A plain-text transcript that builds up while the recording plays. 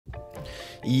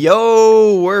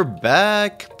Yo, we're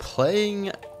back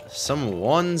playing some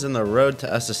ones in the road to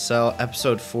SSL,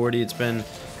 episode 40. It's been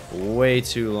way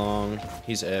too long.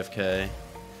 He's AFK.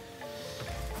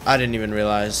 I didn't even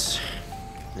realize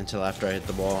until after I hit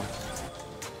the ball.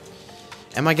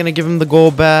 Am I gonna give him the goal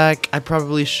back? I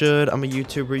probably should. I'm a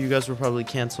YouTuber. You guys will probably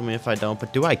cancel me if I don't,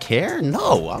 but do I care?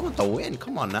 No, I want the win.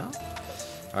 Come on now.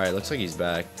 Alright, looks like he's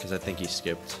back because I think he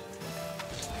skipped.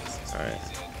 Alright.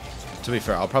 To be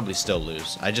fair, I'll probably still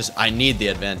lose. I need the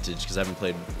advantage because I haven't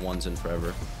played ones in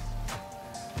forever.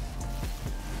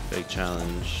 Big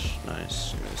challenge.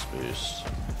 Nice. Give me this boost.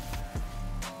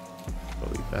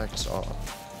 But we backs off.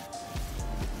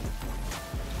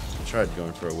 I tried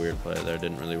going for a weird play there.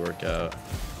 Didn't really work out.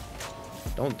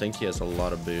 Don't think he has a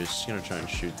lot of boosts. He's going to try and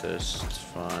shoot this. It's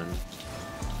fine.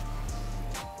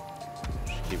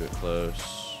 Just keep it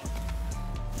close.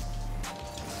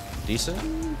 Decent.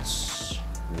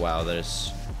 Wow, that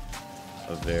is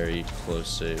a very close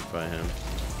save by him.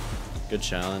 Good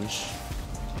challenge.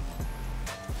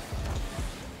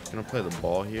 Gonna play the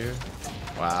ball here.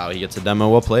 Wow, he gets a demo.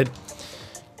 Well played.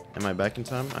 Am I back in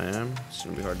time? I am. It's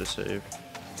gonna be hard to save.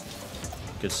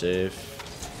 Good save.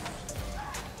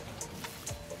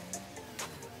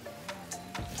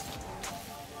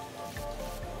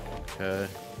 Okay.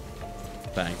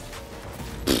 Bang.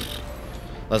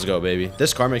 Let's go, baby.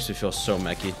 This car makes me feel so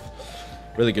mechy.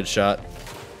 Really good shot.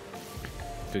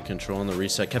 Good control on the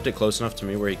reset. Kept it close enough to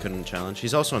me where he couldn't challenge.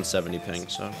 He's also on 70 ping,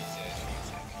 so.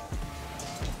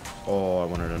 Oh, I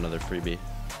wanted another freebie.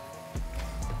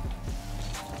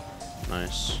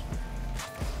 Nice.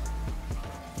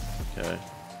 Okay.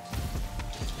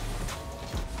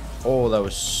 Oh, that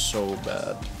was so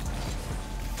bad.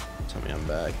 Tell me I'm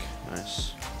back.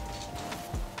 Nice.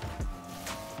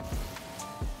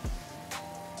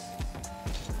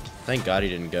 Thank God he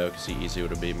didn't go because he easily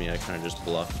would have beat me. I kind of just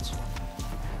bluffed.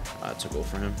 That's a goal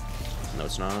for him. No,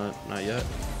 it's not. Not yet.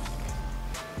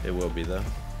 It will be though.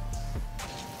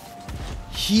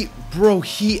 Bro,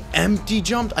 he empty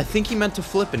jumped. I think he meant to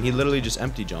flip and he literally just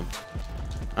empty jumped.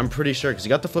 I'm pretty sure because he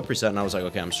got the flip reset and I was like,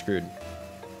 okay, I'm screwed.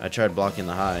 I tried blocking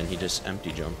the high and he just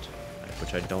empty jumped,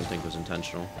 which I don't think was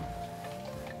intentional.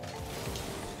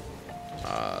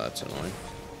 That's annoying.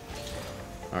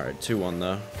 All right, 2-1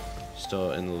 though.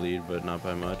 Still in the lead, but not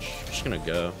by much. Just gonna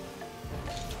go.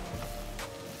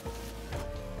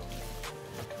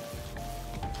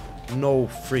 No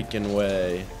freaking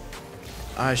way.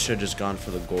 I should have just gone for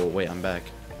the goal. Wait, I'm back.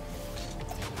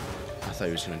 I thought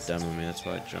he was gonna demo me. That's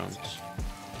why I jumped.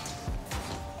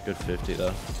 Good 50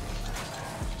 though.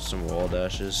 Some wall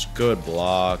dashes. Good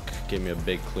block. Gave me a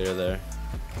big clear there.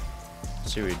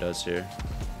 Let's see what he does here.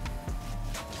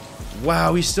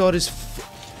 Wow, he still had his.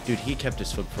 Dude, he kept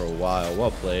his foot for a while. Well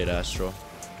played, Astro.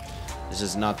 This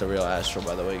is not the real Astro,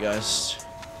 by the way, guys.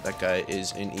 That guy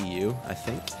is in EU, I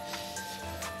think.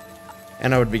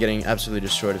 And I would be getting absolutely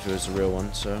destroyed if it was the real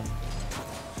one, so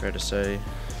fair to say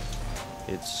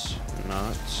it's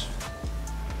not.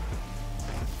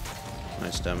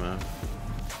 Nice demo.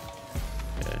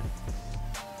 Okay.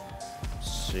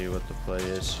 Let's see what the play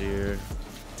is here.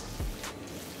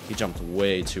 He jumped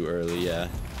way too early, yeah.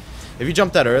 If you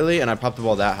jump that early and I pop the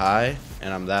ball that high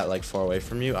and I'm that like far away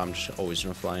from you, I'm just always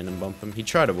gonna fly in and bump him. He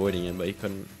tried avoiding it, but he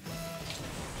couldn't.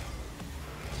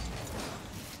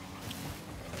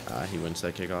 He wins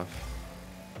that kickoff.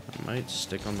 I might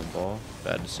stick on the ball.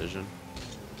 Bad decision.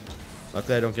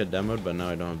 Luckily I don't get demoed, but now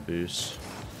I don't have boost.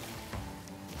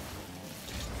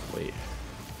 Wait.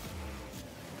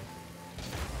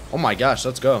 Oh my gosh,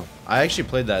 let's go. I actually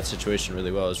played that situation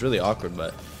really well. It was really awkward,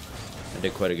 but I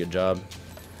did quite a good job.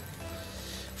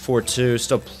 4-2,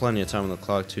 still plenty of time on the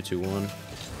clock. 2-2-1.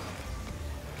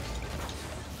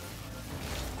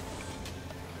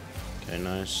 Okay,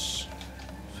 nice.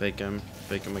 Fake him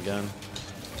again.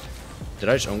 Did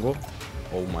I just own goal?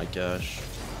 Oh my gosh.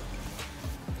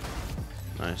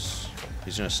 Nice.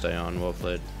 He's gonna stay on. Well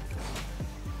played.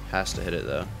 Has to hit it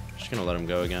though. Just gonna let him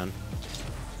go again.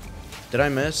 Did I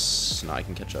miss? No, I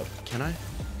can catch up. Can I?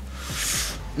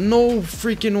 No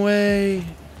freaking way.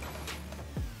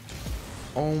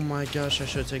 Oh my gosh, I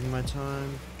should have taken my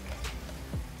time.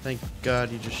 Thank God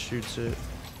he just shoots it.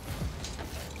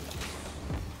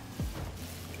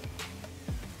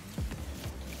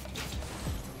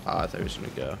 I thought he was gonna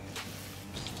go.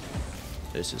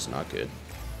 This is not good.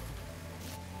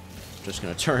 Just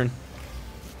gonna turn.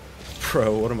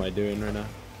 Bro, what am I doing right now?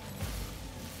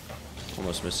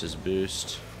 Almost missed his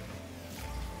boost.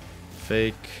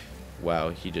 Fake. Wow,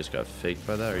 he just got faked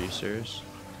by that. Are you serious?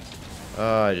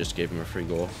 I just gave him a free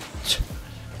goal.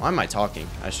 Why am I talking?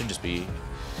 I should just be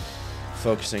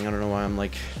focusing. I don't know why I'm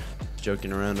like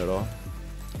joking around at all.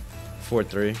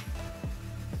 4-3.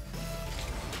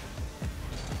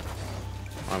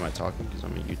 Why am I talking? Because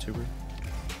I'm a YouTuber.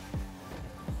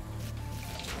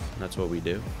 That's what we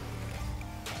do.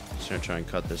 Just gonna try and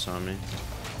cut this on me.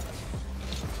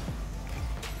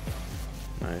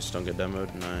 Nice, don't get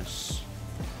demoed. Nice.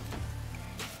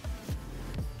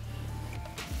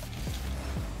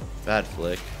 Bad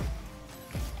flick.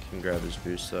 Can grab his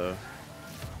boost though.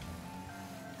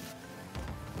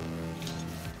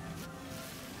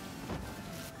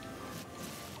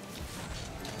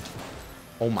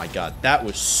 Oh my god, that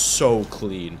was so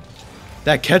clean.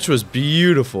 That catch was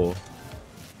beautiful.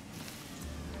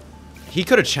 He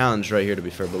could have challenged right here, to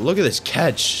be fair, but look at this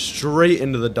catch. Straight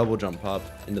into the double jump pop,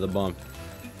 into the bump.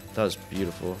 That was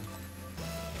beautiful.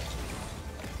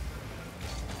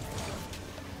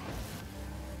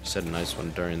 He said a nice one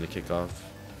during the kickoff.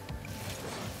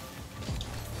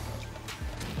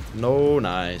 No,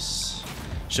 nice.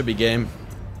 Should be game.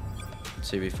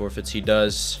 See if he forfeits. He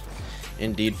does.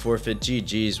 Indeed forfeit.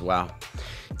 GG's. Wow.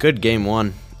 Good game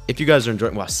one. If you guys are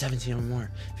enjoying, wow, 17 or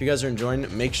more. If you guys are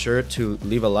enjoying, make sure to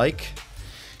leave a like,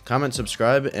 comment,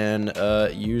 subscribe, and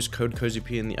use code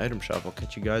CozyP in the item shop. I'll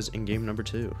catch you guys in game number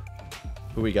 2.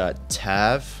 Who we got?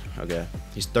 Tav. Okay.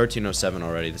 He's 1307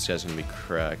 already. This guy's going to be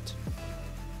cracked.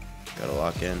 Gotta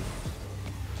lock in.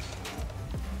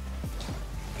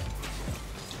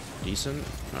 Decent.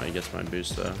 Oh, he gets my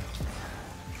boost though.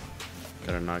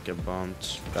 Gotta not get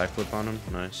bumped. Backflip on him.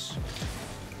 Nice.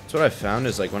 That's what I found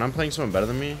is, like, when I'm playing someone better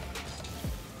than me,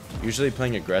 usually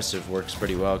playing aggressive works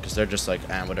pretty well because they're just like,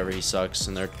 whatever, he sucks,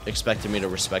 and they're expecting me to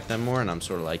respect them more, and I'm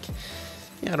sort of like,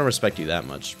 yeah, I don't respect you that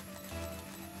much.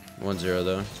 1-0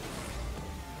 though.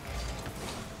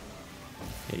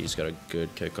 Yeah, he's got a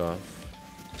good kickoff.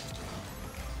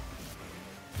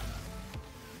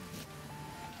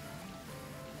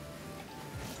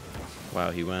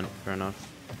 Wow, he went. Fair enough.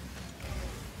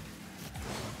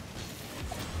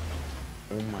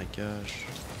 Oh my gosh.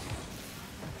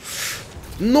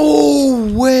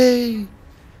 No way!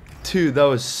 Dude, that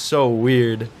was so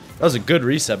weird. That was a good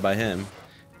reset by him.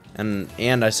 And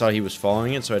I saw he was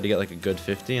following it, so I had to get like a good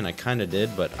 50, and I kind of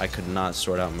did, but I could not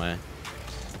sort out my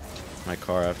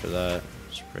car after that.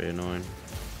 It's pretty annoying.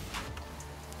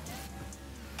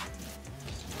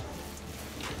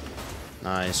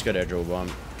 Nice, good air dribble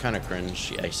bump. Kind of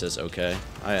cringe. Yeah, he says okay.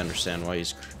 I understand why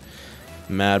he's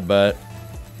mad, but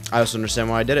I also understand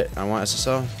why I did it. I want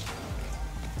SSL.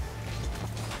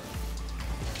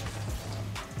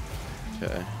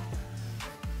 Okay.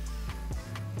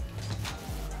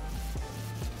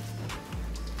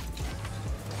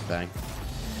 Bang.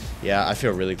 Yeah, I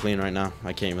feel really clean right now.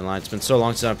 I can't even lie. It's been so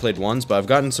long since I played ones, but I've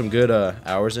gotten some good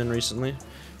hours in recently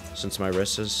since my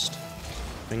wrist has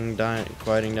been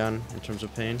quieting down in terms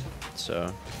of pain.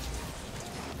 So,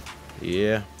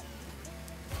 yeah.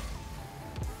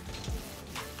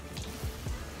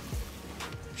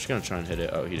 I'm just gonna try and hit it.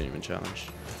 Oh, he didn't even challenge.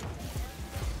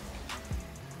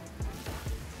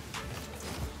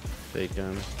 Fake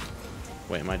him.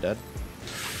 Wait, am I dead?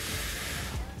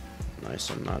 Nice,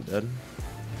 I'm not dead.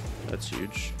 That's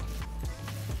huge.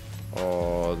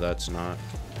 Oh, that's not.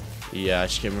 Yeah, I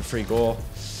just gave him a free goal.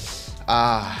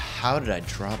 How did I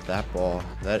drop that ball?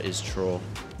 That is troll.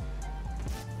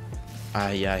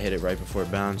 Yeah, I hit it right before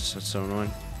it bounced. That's so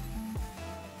annoying.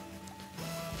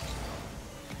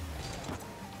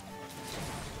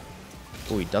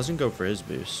 Oh, he doesn't go for his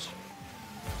boost.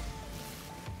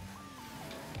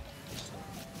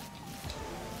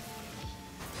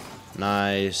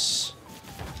 Nice.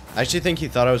 I actually think he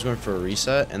thought I was going for a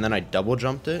reset, and then I double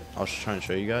jumped it. I'll just try and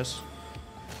show you guys.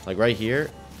 Like right here,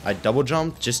 I double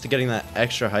jumped just to getting that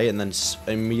extra height, and then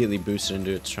immediately boosted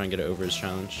into it to try and get it over his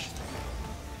challenge.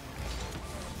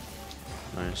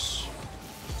 Nice.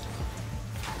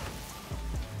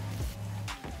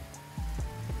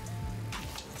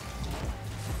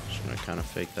 Just gonna kind of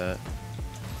fake that.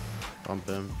 Bump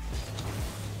him.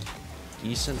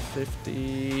 Decent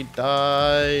 50.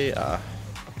 Die.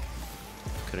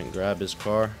 Couldn't grab his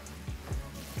car.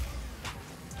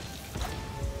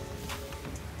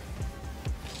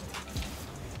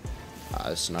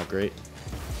 This is not great.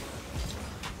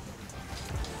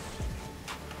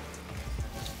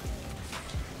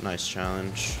 Nice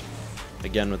challenge.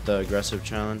 Again with the aggressive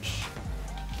challenge.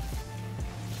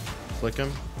 Flick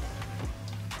him.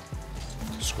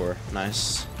 Score.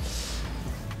 Nice.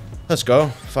 Let's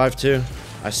go. 5-2.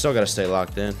 I still gotta stay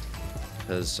locked in,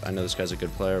 because I know this guy's a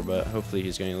good player, but hopefully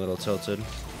he's getting a little tilted.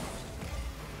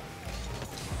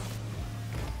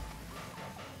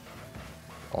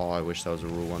 Oh, I wish that was a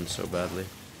rule 1 so badly.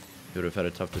 He would have had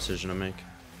a tough decision to make.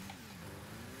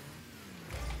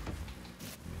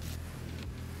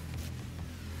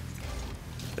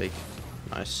 Fake.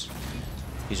 Nice.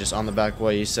 He's just on the back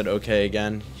way. He said okay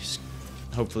again. He's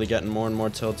hopefully getting more and more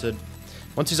tilted.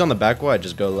 Once he's on the back way, I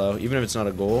just go low. Even if it's not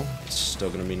a goal, it's still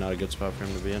going to be not a good spot for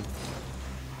him to be in.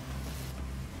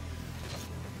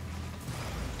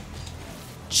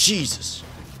 Jesus.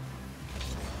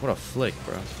 What a flick,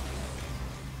 bro.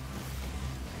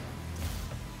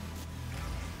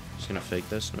 He's going to fake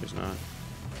this? No, he's not.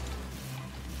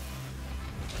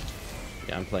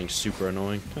 Yeah, I'm playing super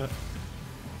annoying.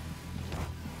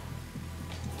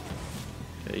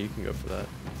 Okay, you can go for that.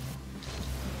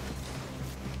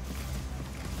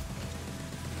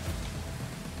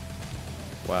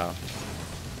 Wow.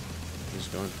 He's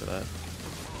going for that.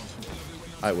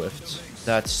 I whiffed.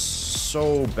 That's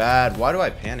so bad. Why do I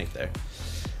panic there?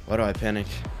 Why do I panic?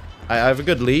 I have a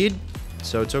good lead,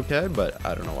 so it's okay, but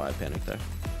I don't know why I panicked there.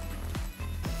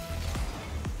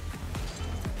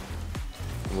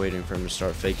 I'm waiting for him to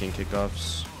start faking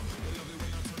kickoffs.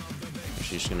 She's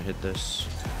just gonna hit this.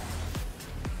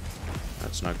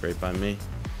 That's not great by me.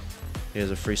 He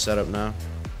has a free setup now.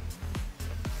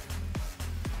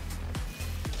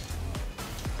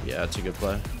 Yeah, it's a good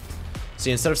play.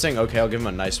 See, instead of saying, okay, I'll give him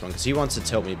a nice one, because he wants to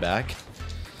tilt me back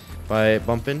by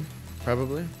bumping,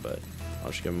 probably, but I'll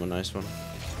just give him a nice one.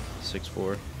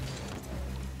 6-4.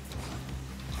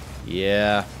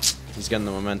 Yeah, he's getting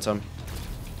the momentum.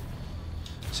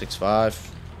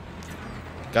 6-5.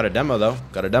 Got a demo, though.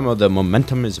 Got a demo. The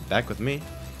momentum is back with me,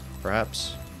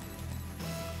 perhaps.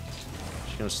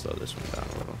 Just gonna slow this one down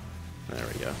a little. There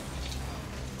we go.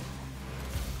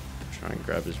 Try and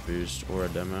grab his boost or a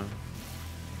demo.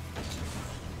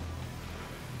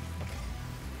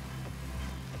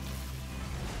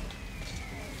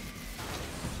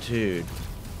 Dude.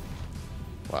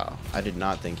 Wow. I did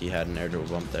not think he had an air dribble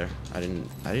bump there. I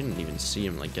didn't even see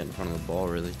him like get in front of the ball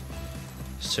really.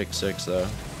 6-6 though.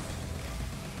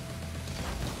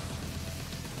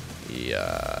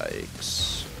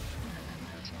 Yikes.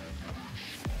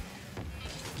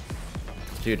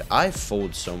 Dude, I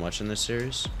fold so much in this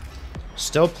series.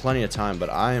 Still plenty of time, but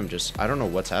I don't know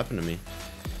what's happened to me.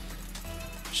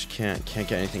 Just can't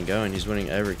get anything going. He's winning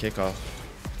every kickoff.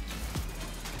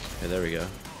 Okay, there we go.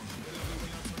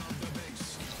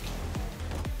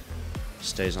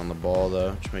 Stays on the ball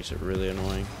though, which makes it really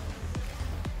annoying.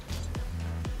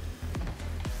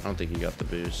 I don't think he got the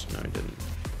boost. No, he didn't.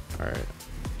 Alright.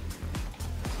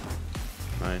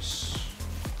 Nice.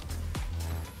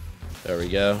 There we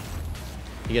go.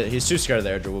 He's too scared of the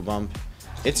air dribble bump.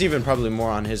 It's even probably more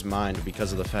on his mind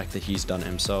because of the fact that he's done it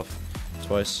himself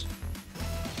twice.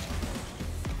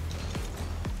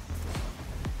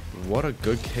 What a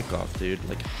good kickoff, dude.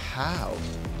 Like, how?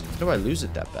 How do I lose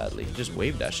it that badly? He just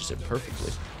wave dashes it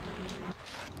perfectly.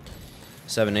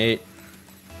 7-8.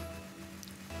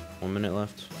 1 minute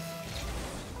left.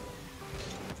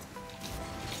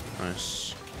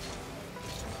 Nice.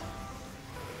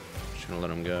 Just gonna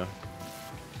let him go.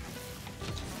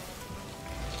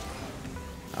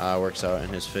 Works out in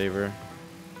his favor.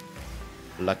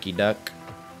 Lucky duck.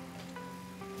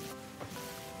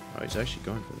 Oh, he's actually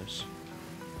going for this.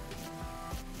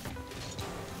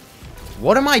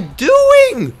 What am I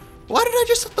doing? Why did I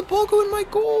just let the ball go in my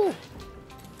goal?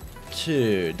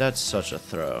 Dude, that's such a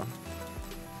throw.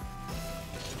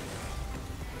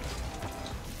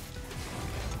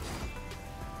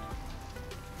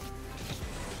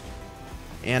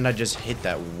 And I just hit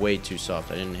that way too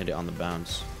soft. I didn't hit it on the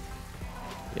bounce.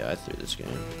 Yeah, I threw this game.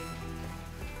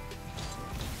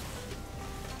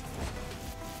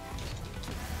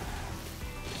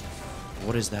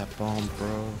 What is that bomb,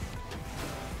 bro?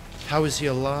 How is he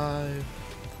alive?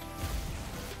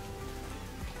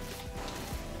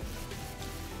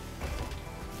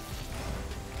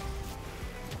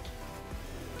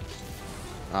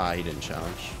 Ah, he didn't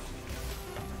challenge.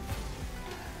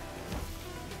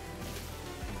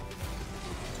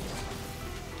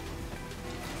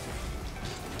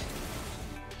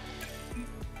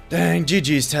 Dang,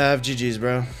 GG's, Tav. GG's,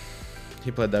 bro.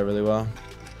 He played that really well.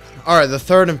 Alright, the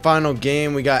third and final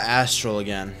game, we got Astral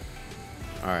again.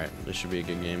 Alright, this should be a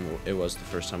good game. It was the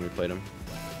first time we played him.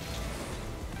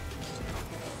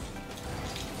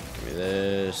 Give me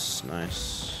this.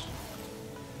 Nice.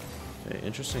 Okay,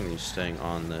 interesting he's staying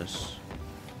on this.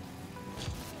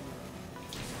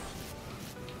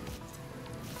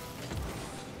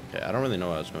 Okay, I don't really know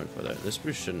what I was going for there. This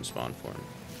boost shouldn't spawn for him.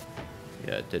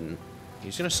 Yeah, it didn't.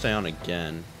 He's gonna stay on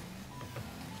again.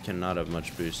 Cannot have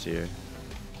much boost here.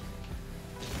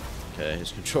 Okay,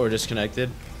 his controller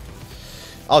disconnected.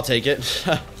 I'll take it.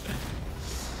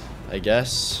 I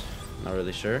guess. Not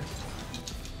really sure.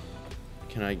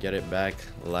 Can I get it back?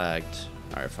 Lagged.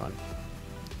 Alright, fine.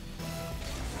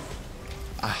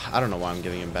 I don't know why I'm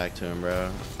giving him back to him,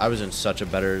 bro. I was in such a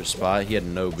better spot. He had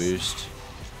no boost.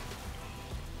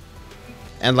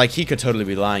 And, like, he could totally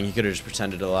be lying. He could have just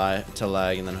pretended to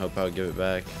lag and then hope I would give it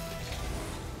back.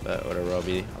 But whatever, I'll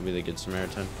be the good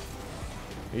Samaritan.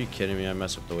 Are you kidding me? I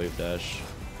messed up the wave dash.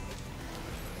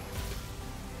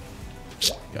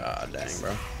 God dang,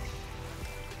 bro.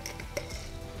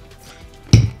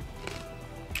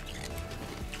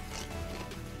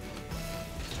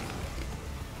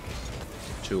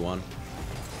 Two, 1.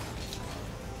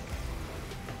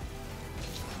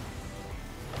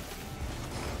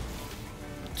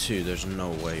 Two, there's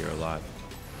no way you're alive.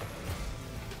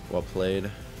 Well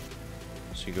played.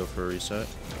 So you go for a reset.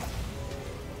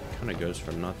 Kinda goes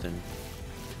for nothing.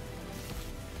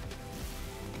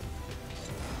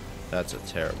 That's a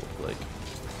terrible flick.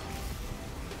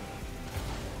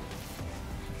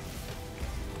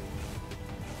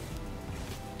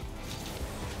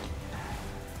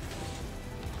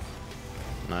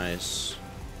 Nice.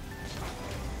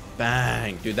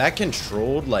 Bang. Dude, that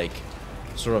controlled, like,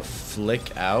 sort of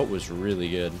flick out was really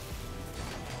good.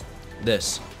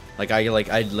 This. Like, I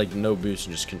had no boost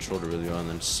and just controlled it really well and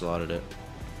then slotted it.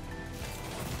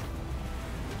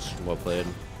 Well played.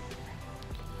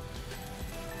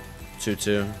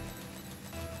 2-2.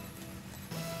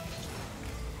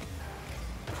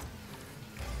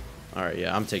 Alright,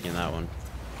 yeah, I'm taking that one.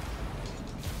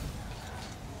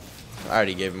 I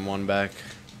already gave him one back.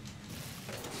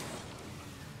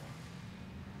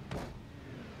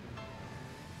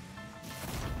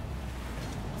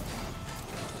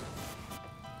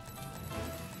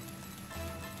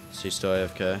 Is he still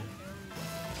AFK?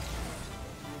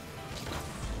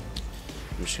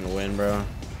 I'm just gonna win, bro.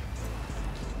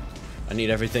 I need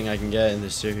everything I can get in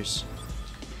this series.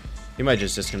 He might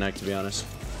just disconnect, to be honest.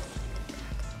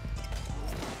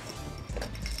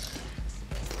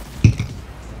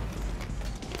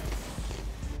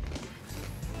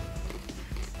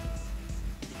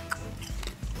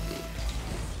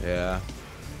 Yeah.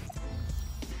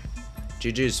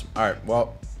 GG's. Alright,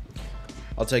 well,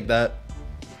 I'll take that.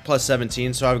 Plus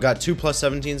 17. So I've got 2 plus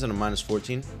 17s and a minus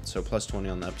 14. So plus 20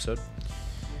 on the episode.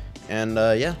 And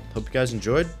yeah, hope you guys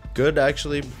enjoyed. Good,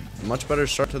 actually. Much better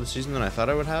start to the season than I thought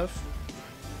I would have.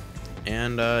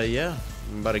 And yeah,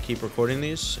 I'm about to keep recording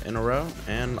these in a row.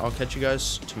 And I'll catch you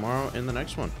guys tomorrow in the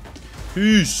next one.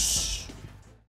 Peace.